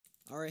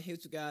Alright, hey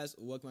what's up guys,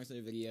 welcome back to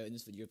another video. In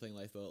this video we're playing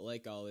Lifeboat,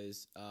 like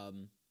always. But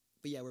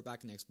yeah, we're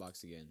back in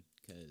Xbox again,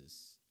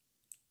 because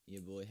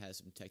your boy has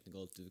some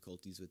technical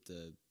difficulties with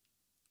the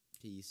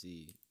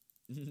PC.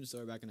 So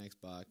we're back in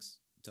Xbox,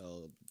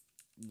 till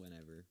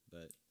whenever,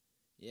 but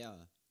yeah.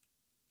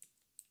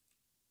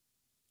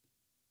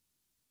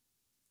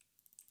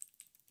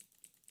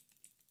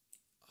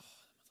 Oh,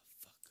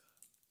 that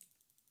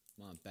motherfucker.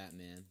 Come on,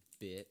 Batman,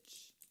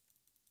 bitch.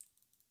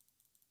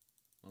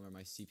 Remember,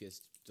 my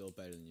CPS still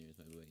better than yours,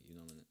 by the way. You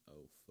know,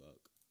 oh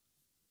fuck,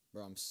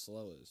 bro, I'm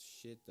slow as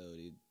shit though,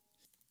 dude.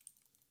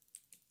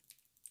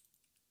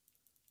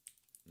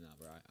 Nah,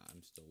 bro,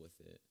 I'm still with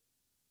it.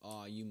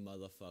 Aw, you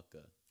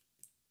motherfucker.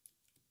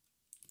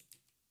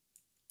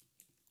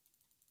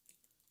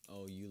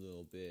 Oh, you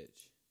little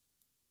bitch.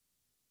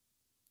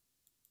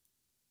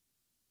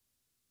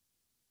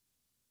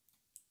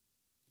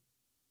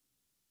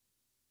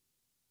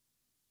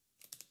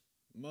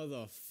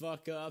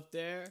 Motherfucker up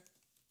there.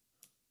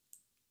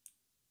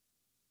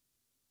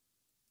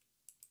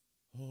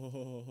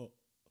 Oh,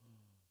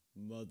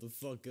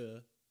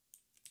 motherfucker.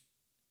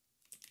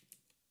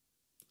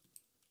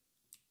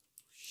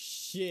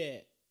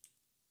 Shit.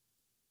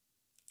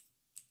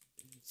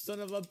 Son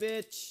of a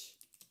bitch.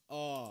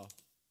 Oh.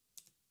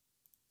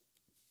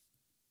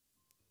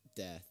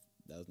 Death.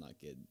 That was not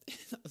good.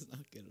 That was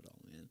not good at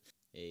all, man.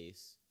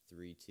 Ace.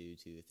 3, 2,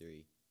 2,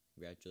 3.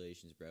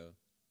 Congratulations, bro.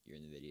 You're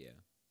in the video.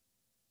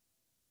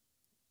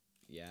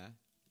 Yeah?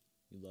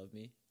 You love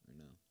me? Or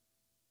no?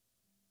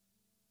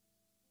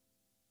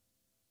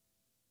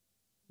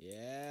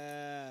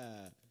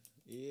 Yeah.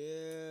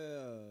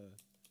 Yeah.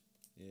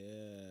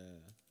 Yeah.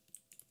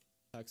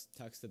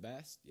 Tuck's the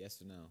best?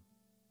 Yes or no?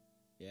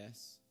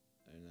 Yes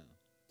or no?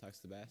 Tuck's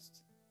the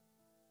best?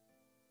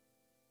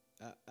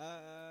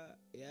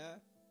 Yeah?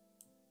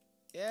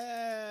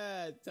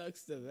 Yeah!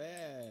 Tuck's the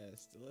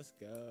best! Let's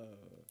go.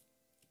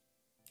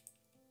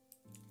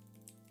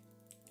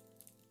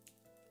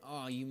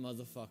 Oh, you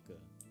motherfucker.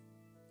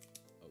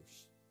 Oh,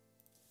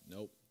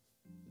 nope.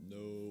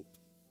 Nope.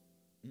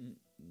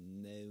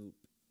 Nope.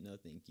 No,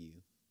 thank you.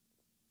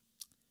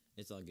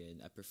 It's all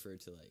good. I prefer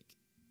to, like,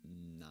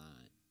 not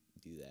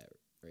do that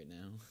right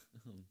now.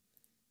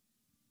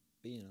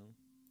 But, you know,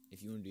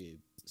 if you want to do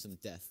some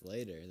death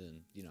later,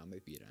 then, you know, I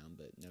might be around,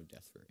 but no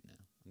death for right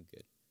now. I'm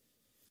good.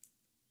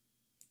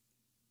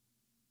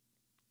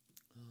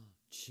 Oh,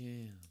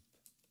 champ.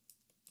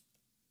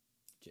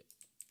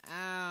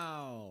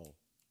 Ow!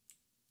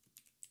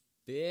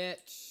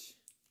 Bitch!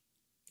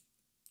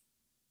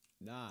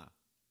 Nah.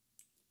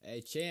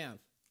 Hey,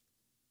 champ.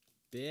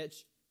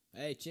 Bitch.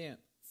 Hey, champ.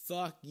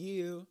 Fuck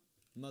you,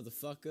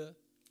 motherfucker.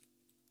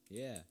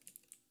 Yeah.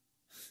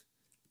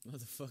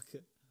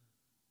 Motherfucker.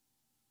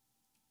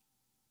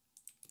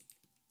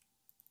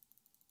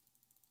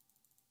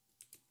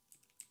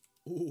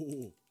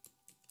 Ooh.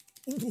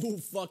 Ooh,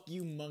 fuck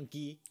you,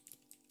 monkey.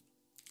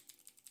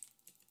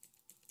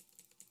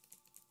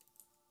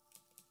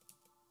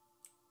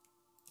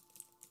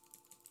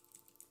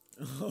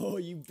 Oh,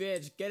 you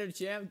bitch. Get her,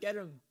 champ. Get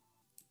him.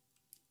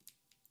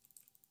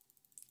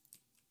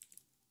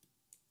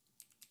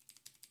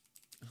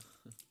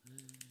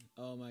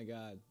 Oh my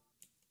god.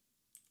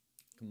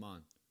 Come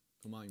on.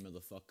 Come on, you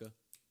motherfucker.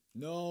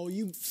 No,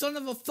 you son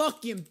of a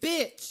fucking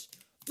bitch!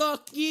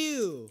 Fuck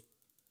you!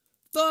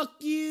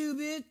 Fuck you,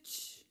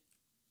 bitch!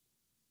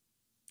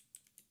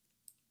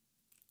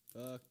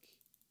 Fuck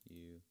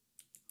you.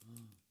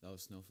 That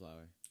was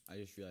Snowflower. I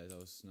just realized that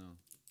was snow.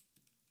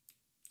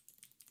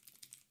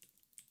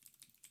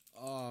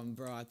 Oh,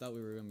 bro, I thought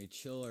we were gonna be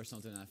chill or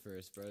something at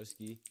first,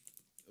 broski.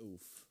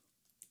 Oof.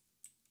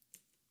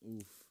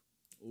 Oof.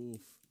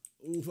 Oof.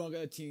 Oof, I don't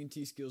got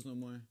TNT skills no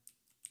more.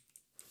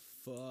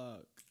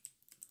 Fuck.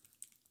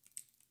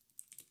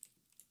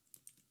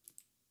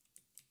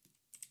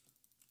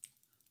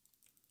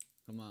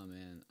 Come on,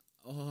 man.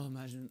 Oh,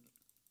 imagine.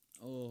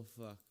 Oh,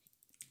 fuck.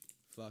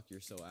 Fuck, you're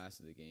so ass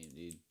at the game,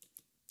 dude.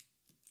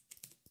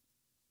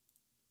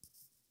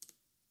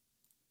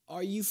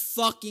 Are you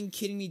fucking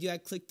kidding me, dude? I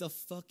clicked the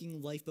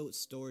fucking Lifeboat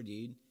store,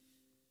 dude.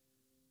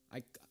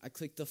 I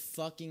clicked the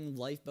fucking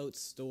Lifeboat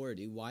store,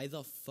 dude. Why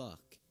the fuck,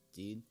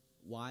 dude?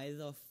 Why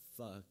the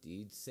fuck,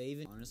 dude? Save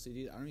it. Honestly,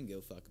 dude, I don't even give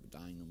a fuck about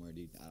dying no more,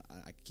 dude.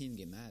 I can't even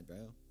get mad,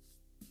 bro.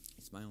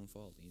 It's my own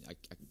fault, dude. I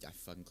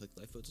fucking clicked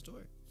Lifeboat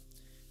store.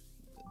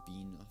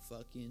 Being a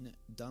fucking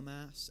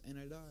dumbass, and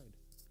I died.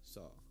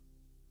 So.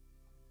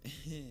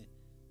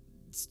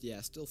 Yeah,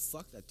 still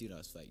fuck that dude I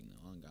was fighting,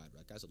 though. Oh, God,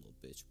 that guy's a little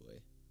bitch,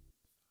 boy.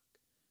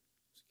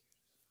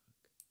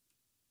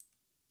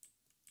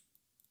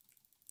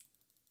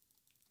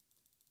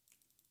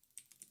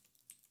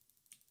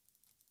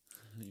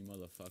 You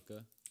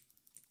motherfucker.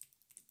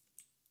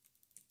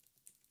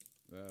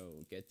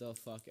 Bro, get the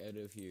fuck out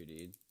of here,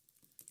 dude.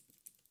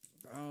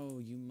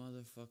 Bro, you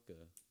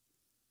motherfucker.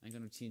 I ain't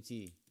got no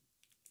TNT.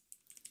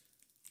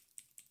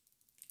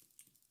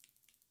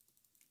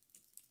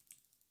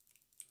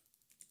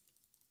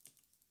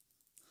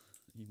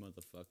 You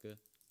motherfucker.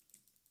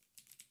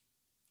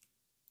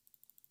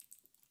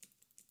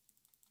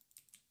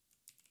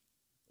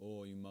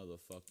 Oh, you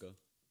motherfucker.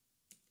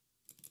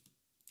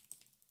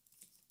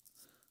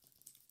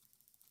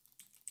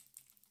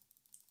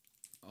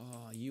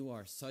 Oh, you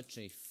are such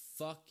a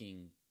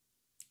fucking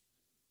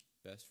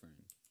best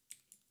friend.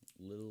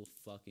 Little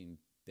fucking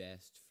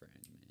best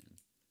friend, man.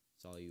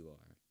 That's all you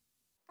are.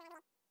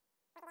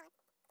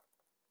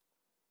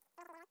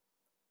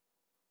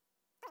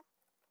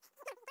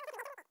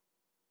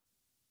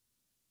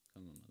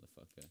 Come on,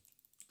 motherfucker.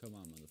 Come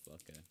on,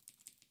 motherfucker.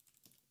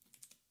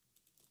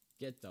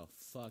 Get the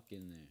fuck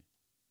in there.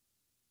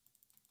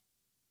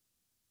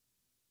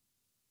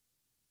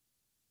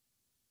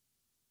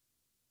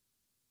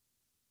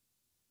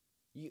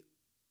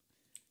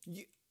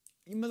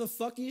 You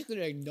motherfucker, you just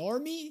gonna ignore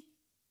me?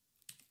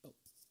 Oh,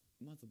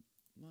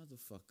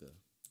 motherfucker.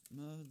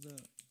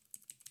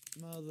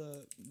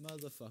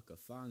 Motherfucker.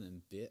 Find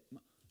him, bit.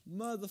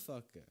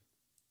 Motherfucker.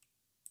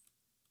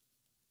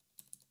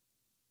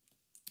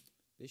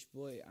 Bitch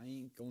boy, I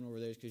ain't going over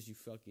there because you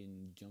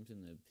fucking jumped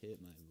in the pit,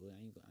 my boy.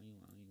 I'm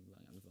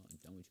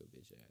done with your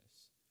bitch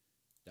ass.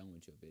 Done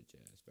with your bitch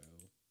ass, bro.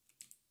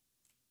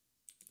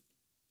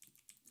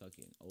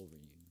 Fucking over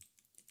you.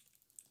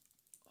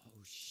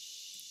 Oh,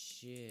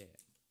 shit.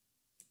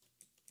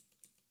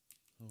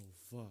 Oh,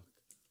 fuck.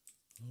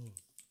 Oh.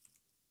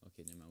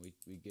 Okay, never mind.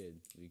 We good.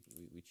 We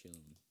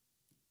chillin'.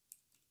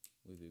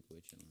 We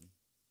chillin'.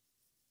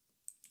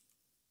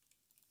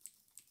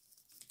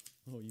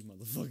 Oh, you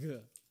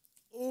motherfucker.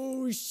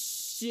 Oh,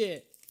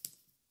 shit.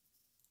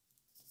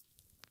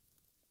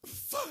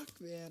 Fuck,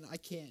 man. I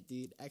can't,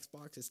 dude.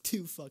 Xbox is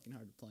too fucking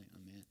hard to play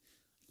on, man.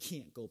 I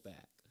can't go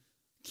back.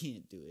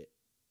 Can't do it.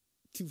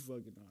 Too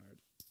fucking hard.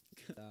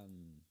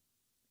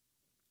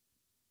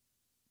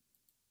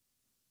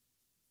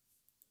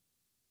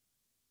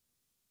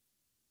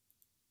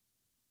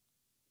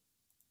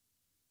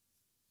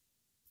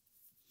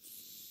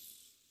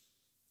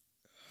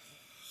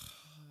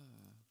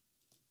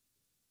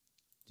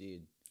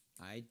 Dude,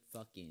 I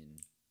fucking...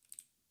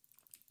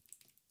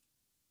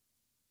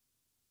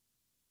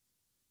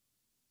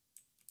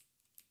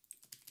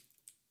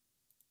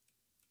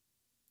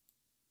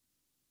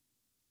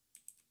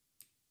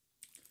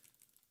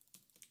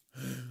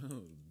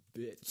 Oh,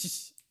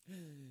 bitch.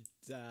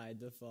 Died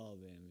to fall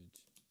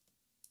damage.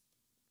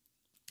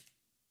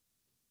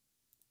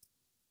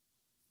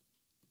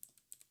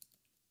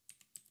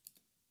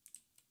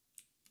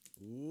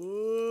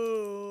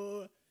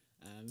 Ooh,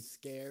 I'm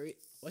scary.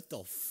 What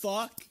the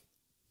fuck?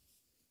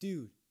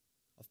 Dude,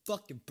 a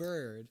fucking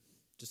bird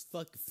just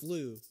fucking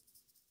flew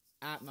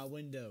at my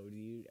window,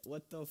 dude.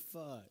 What the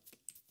fuck?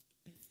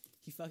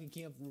 He fucking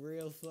came up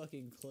real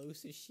fucking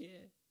close as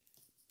shit.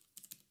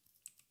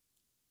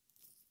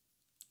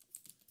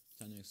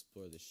 Time to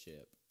explore the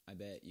ship. I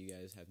bet you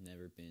guys have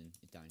never been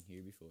down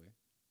here before.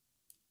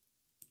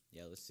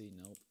 Yeah, let's see.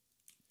 Nope.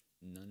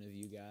 None of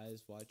you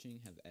guys watching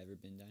have ever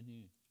been down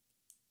here.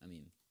 I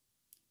mean,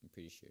 I'm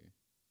pretty sure.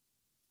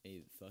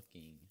 Hey,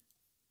 fucking...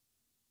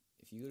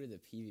 If you go to the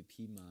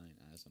PvP mine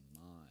as a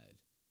mod,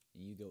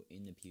 and you go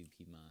in the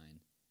PvP mine,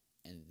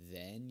 and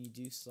then you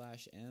do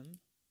 /M,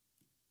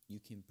 you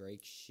can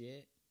break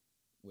shit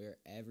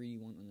wherever you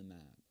want on the map.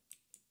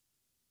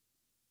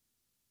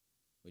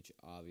 Which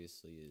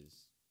obviously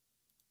is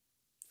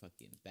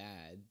fucking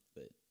bad,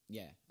 but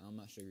yeah, I'm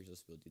not sure if you're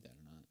supposed to be able to do that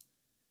or not.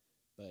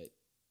 But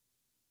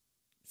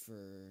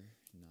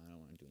no, I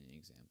don't want to do any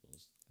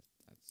examples.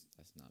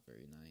 That's not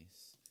very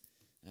nice.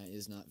 That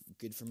is not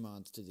good for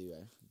mods to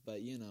do.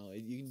 But you know,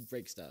 you can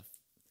break stuff,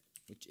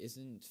 which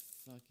isn't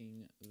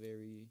fucking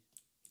very.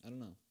 I don't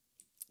know.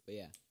 But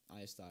yeah,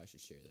 I just thought I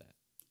should share that.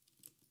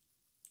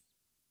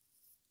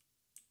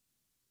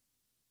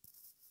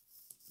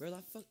 Bro,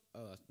 that fuck.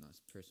 Oh, that's not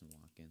a person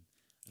walking.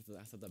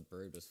 I thought the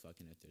bird was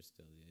fucking up there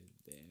still, dude.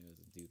 Damn, it was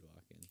a dude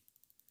walking.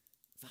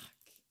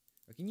 Fuck.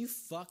 Or can you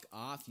fuck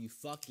off, you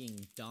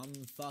fucking dumb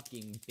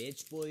fucking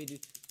bitch boy,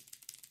 dude?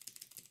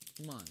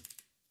 Come on.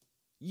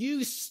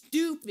 You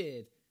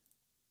stupid!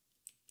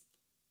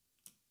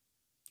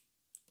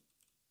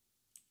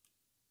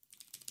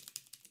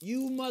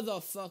 You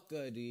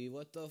motherfucker, dude.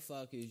 What the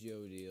fuck is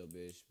your deal,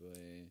 bitch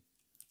boy?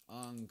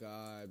 Oh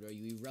god, bro,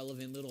 you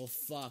irrelevant little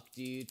fuck,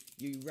 dude.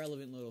 You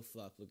irrelevant little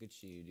fuck. Look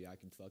at you, dude. I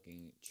can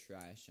fucking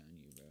trash on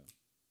you, bro.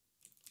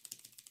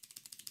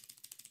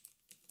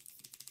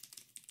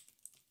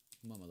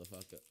 Come on, motherfucker. Oh my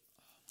fuck, dude.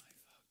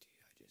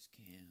 I just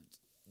can't.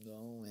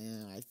 No,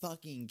 man. I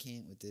fucking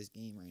can't with this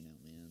game right now,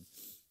 man.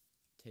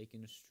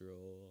 Taking a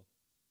stroll.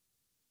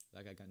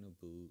 Like I got no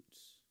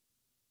boots.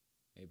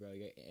 Hey, bro.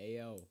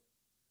 Ayo.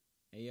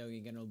 Ayo, you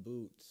ain't got no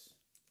boots.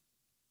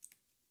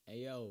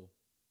 Ayo.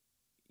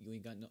 You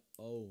ain't got no...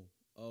 Oh,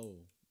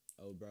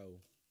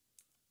 bro.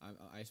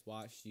 I just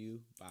watched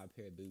you buy a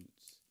pair of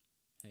boots.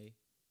 Hey.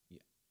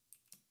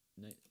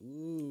 Yeah.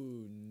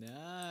 Ooh,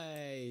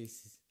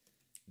 nice.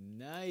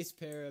 Nice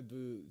pair of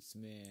boots,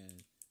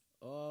 man.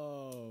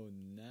 Oh,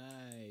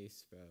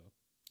 nice, bro.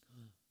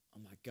 Oh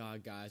my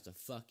god, guys, a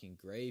fucking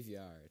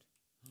graveyard.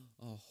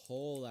 A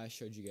hole I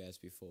showed you guys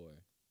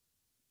before.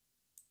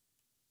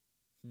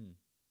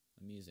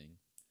 Amusing.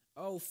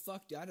 Oh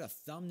fuck, dude, I had a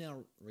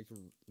thumbnail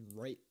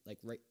right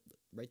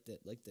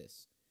like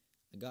this.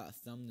 I got a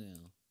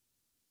thumbnail.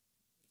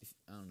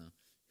 I don't know.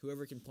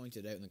 Whoever can point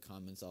it out in the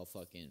comments, I'll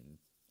fucking,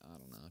 I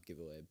don't know, give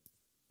away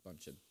a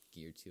bunch of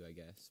gear too, I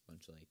guess. A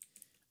bunch of, like,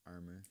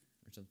 armor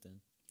or something.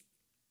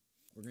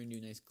 We're gonna do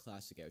a nice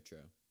classic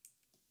outro.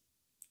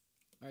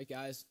 Alright,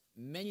 guys.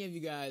 Many of you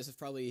guys have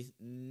probably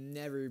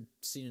never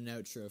seen an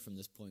outro from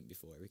this point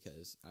before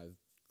because I've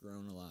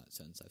grown a lot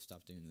since I've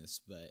stopped doing this.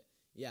 But,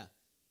 yeah.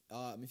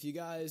 If you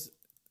guys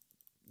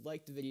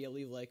liked the video,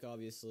 leave a like,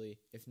 obviously.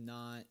 If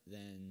not,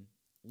 then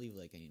leave a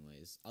like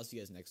anyways. I'll see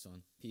you guys next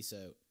one. Peace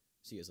out.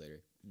 See you guys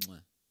later.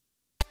 Mwah.